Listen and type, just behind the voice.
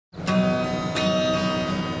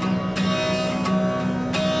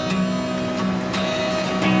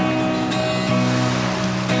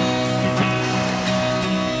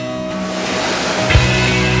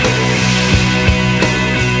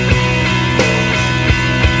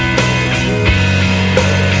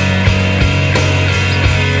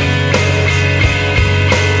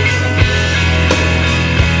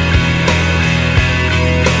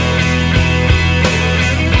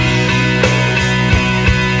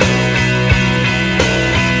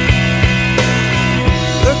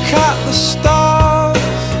the stars,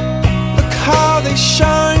 look how they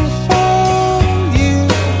shine for you,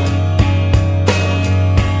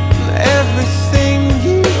 and everything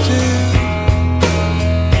you do.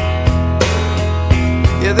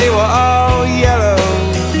 Yeah, they were all yellow.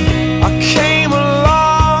 I came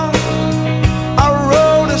along, I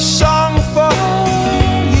wrote a song for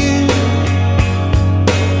you,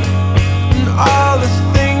 and all the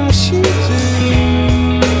things you do.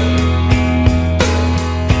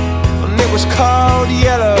 And it was called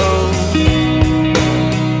Yellow.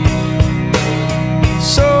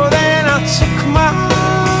 So then I took my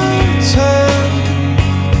turn.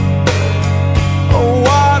 Oh,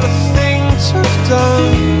 what a thing to have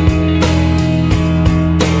done.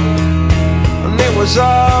 It was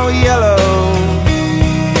all yellow.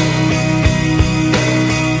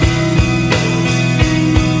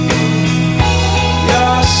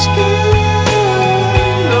 Your skin,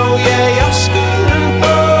 oh yeah, your skin and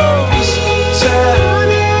bones turn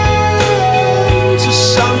into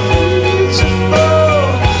something beautiful.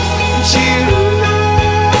 And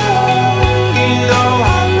you know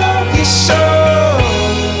I love you so.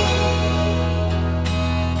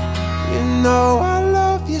 You know I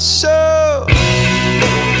love you so.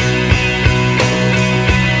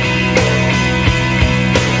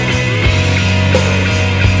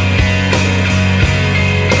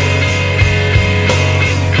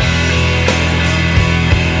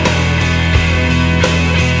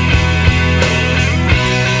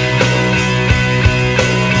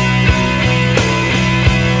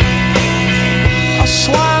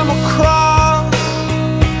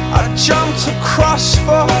 Jumped across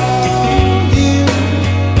for you.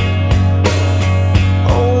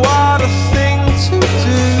 Oh, what a thing to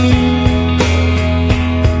do.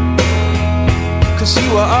 'Cause you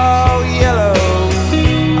were all yellow.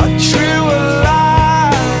 I drew a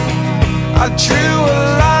line, I drew a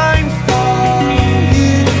line for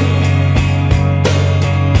you.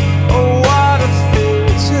 Oh, what a thing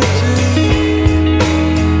to do.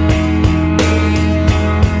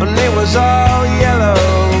 And it was all yellow.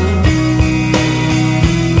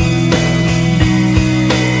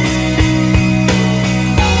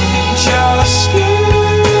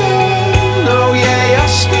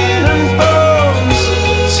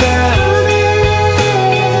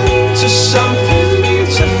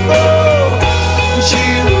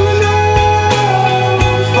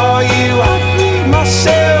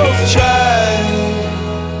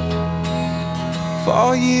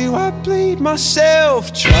 For you I bleed myself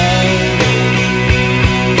dry.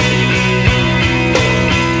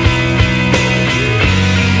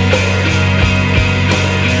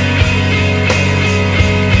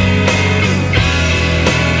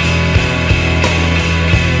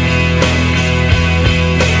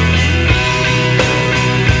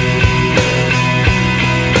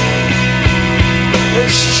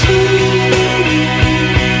 It's true.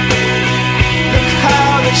 Look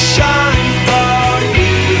how they shine for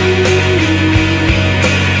you.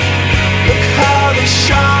 Look how they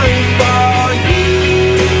shine for you.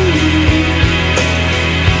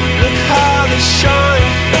 Look how they shine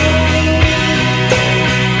for you.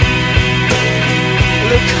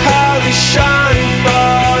 Look how they shine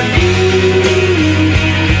for you.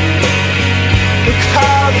 Look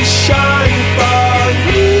how they shine for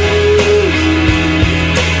you.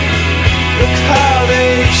 Look how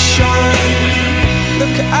they shine.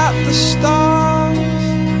 Look at the stars.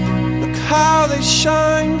 Look how they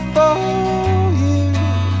shine for you,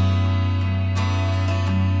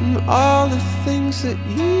 and all the things that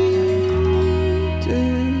you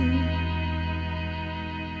do.